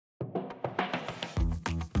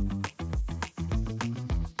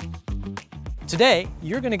Today,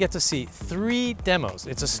 you're going to get to see 3 demos.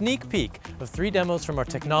 It's a sneak peek of 3 demos from our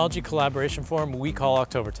technology collaboration forum we call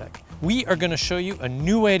OktoberTech. We are going to show you a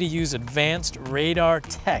new way to use advanced radar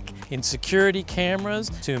tech in security cameras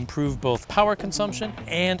to improve both power consumption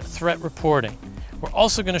and threat reporting. We're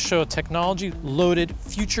also going to show a technology-loaded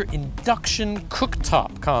future induction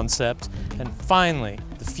cooktop concept. And finally,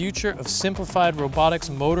 the future of simplified robotics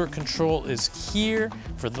motor control is here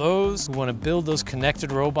for those who want to build those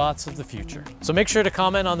connected robots of the future. So make sure to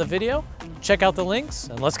comment on the video, check out the links,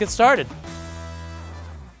 and let's get started.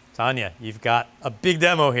 Tanya, you've got a big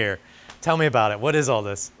demo here. Tell me about it. What is all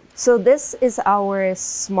this? So this is our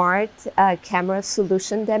smart camera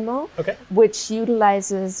solution demo, which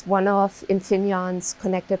utilizes one of Infineon's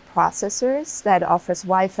connected processors that offers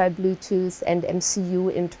Wi-Fi, Bluetooth, and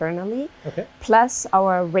MCU internally, plus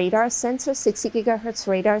our radar sensor, 60 gigahertz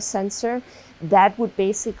radar sensor. That would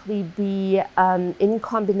basically be in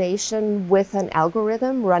combination with an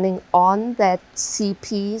algorithm running on that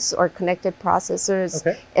CP's or connected processor's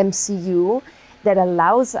MCU. That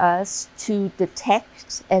allows us to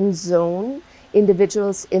detect and zone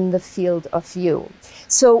individuals in the field of view.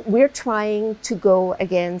 So we're trying to go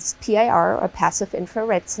against PIR, or passive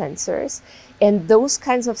infrared sensors, and those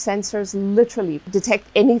kinds of sensors literally detect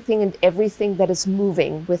anything and everything that is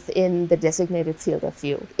moving within the designated field of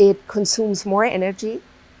view. It consumes more energy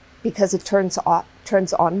because it turns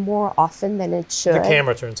on more often than it should. The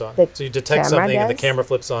camera turns on. So you detect something and the camera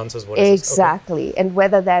flips on, says what is this? Exactly. And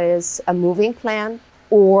whether that is a moving plant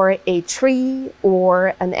or a tree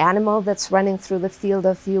or an animal that's running through the field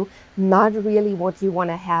of view, not really what you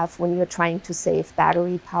want to have when you're trying to save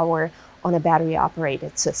battery power on a battery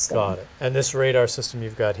operated system. Got it. And this radar system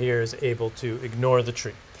you've got here is able to ignore the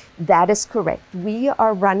tree. That is correct. We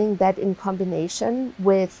are running that in combination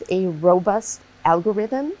with a robust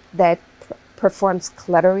algorithm that performs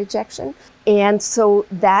clutter rejection. And so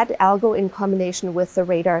that algo in combination with the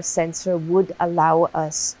radar sensor would allow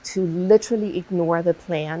us to literally ignore the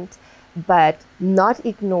plant, but not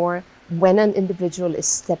ignore when an individual is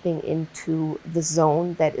stepping into the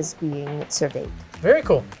zone that is being surveyed. Very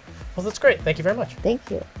cool. Well, that's great. Thank you very much. Thank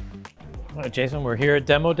you. All right, Jason, we're here at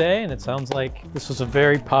Demo Day, and it sounds like this was a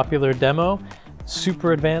very popular demo.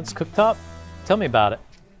 Super advanced cooktop. Tell me about it.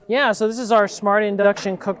 Yeah, so this is our smart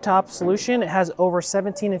induction cooktop solution. It has over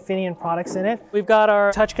 17 Infineon products in it. We've got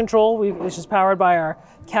our touch control, which is powered by our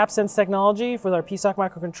CapSense technology with our PSOC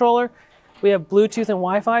microcontroller. We have Bluetooth and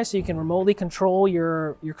Wi-Fi, so you can remotely control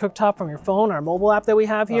your cooktop from your phone, our mobile app that we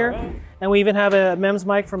have here. And we even have a MEMS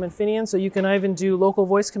mic from Infineon, so you can even do local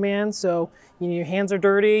voice commands. So your hands are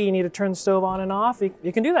dirty, you need to turn the stove on and off,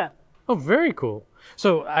 you can do that. Oh, very cool.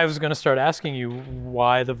 So I was going to start asking you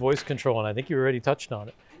why the voice control, and I think you already touched on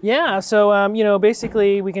it. Yeah, so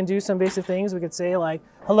basically we can do some basic things. We could say like,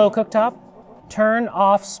 hello cooktop, turn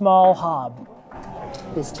off small hob.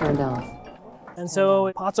 It's turned off. And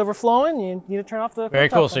so pot's overflowing, you need to turn off the Very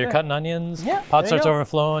cooktop. cool, so you're cutting onions, pot starts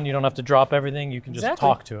overflowing, you don't have to drop everything, you can just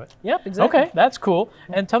talk to it. Yep, exactly. Okay, that's cool.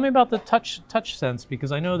 And tell me about the touch sense,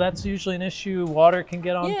 because I know that's usually an issue, water can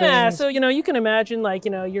get on things. Yeah, so you can imagine like,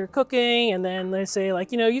 you're cooking and then they say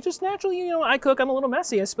like, you just naturally, I cook, I'm a little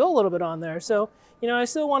messy, I spill a little bit on there. So, I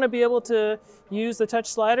still want to be able to use the touch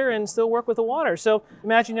slider and still work with the water. So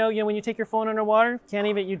imagine, when you take your phone underwater,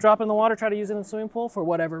 you drop in the water, try to use it in the swimming pool for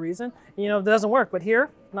whatever reason, it doesn't work. But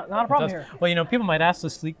here, not a problem here. Well, people might ask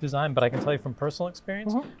the sleek design, but I can tell you from personal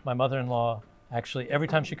experience, my mother-in-law, actually, every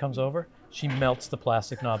time she comes over, she melts the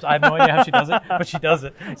plastic knobs. I have no idea how she does it, but she does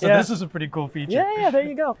it. So this is a pretty cool feature. Yeah, there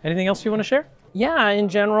you go. Anything else you want to share? Yeah, in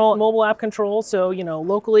general, mobile app control. So,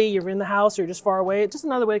 locally, you're in the house or you're just far away. It's just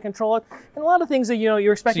another way to control it. And a lot of things that,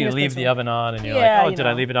 you're expecting. So you leave the oven on and you're like, oh, did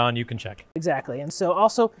I leave it on? You can check. Exactly. And so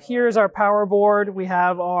also, here's our power board. We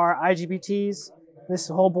have our IGBTs. This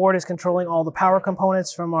whole board is controlling all the power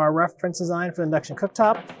components from our reference design for the induction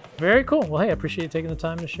cooktop. Very cool. Well, hey, I appreciate you taking the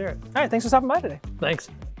time to share it. All right, thanks for stopping by today. Thanks.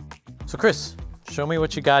 So Chris, show me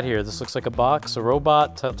what you got here. This looks like a box, a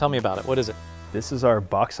robot. Tell me about it. What is it? This is our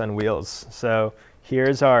box on wheels. So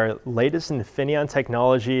here's our latest Infineon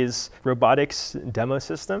Technologies robotics demo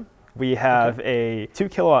system. We have a 2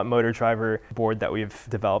 kilowatt motor driver board that we've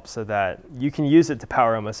developed so that you can use it to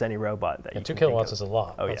power almost any robot that you can 2 kilowatts is a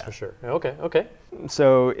lot, that's for sure. Okay.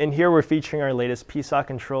 So in here we're featuring our latest PSOC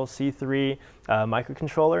Control C3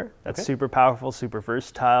 microcontroller. That's super powerful, super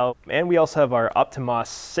versatile. And we also have our Optimos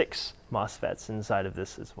 6 MOSFETs inside of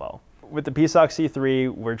this as well. with the PSOC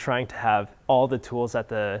C3, we're trying to have all the tools at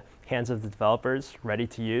the hands of the developers ready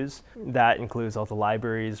to use. That includes all the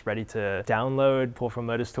libraries ready to download, pull from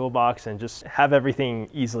Modus Toolbox, and just have everything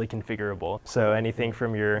easily configurable. So anything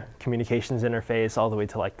from your communications interface all the way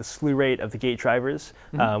to like the slew rate of the gate drivers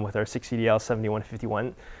with our 6CDL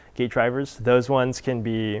 7151 gate drivers. Those ones can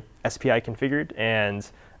be SPI configured, and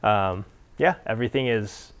yeah, everything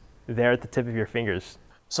is there at the tip of your fingers.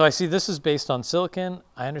 So I see this is based on silicon.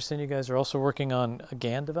 I understand you guys are also working on a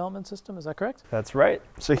GaN development system, is that correct? That's right.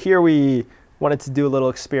 So here we wanted to do a little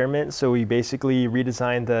experiment, so we basically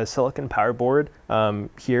redesigned the silicon power board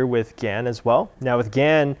here with GaN as well. Now with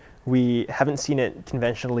GaN, we haven't seen it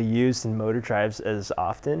conventionally used in motor drives as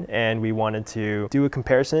often, and we wanted to do a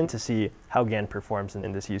comparison to see how GaN performs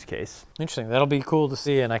in this use case. Interesting. That'll be cool to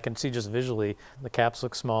see, and I can see just visually the caps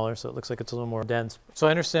look smaller, so it looks like it's a little more dense. So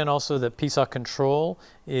I understand also that PSOC Control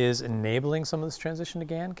is enabling some of this transition to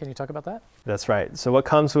GaN. Can you talk about that? That's right. So what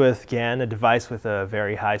comes with GaN, a device with a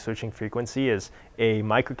very high switching frequency, is a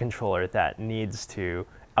microcontroller that needs to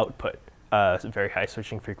output a very high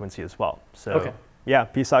switching frequency as well. So. Okay. Yeah,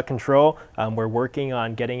 PSOC Control, we're working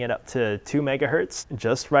on getting it up to 2 megahertz,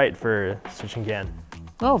 just right for switching GaN.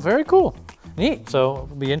 Oh, very cool. Neat. So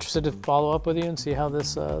we'll be interested to follow up with you and see how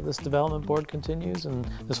this this development board continues and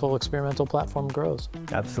this whole experimental platform grows.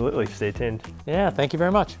 Absolutely. Stay tuned. Yeah, thank you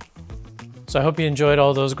very much. So I hope you enjoyed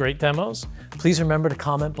all those great demos. Please remember to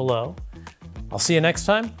comment below. I'll see you next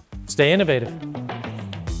time. Stay innovative.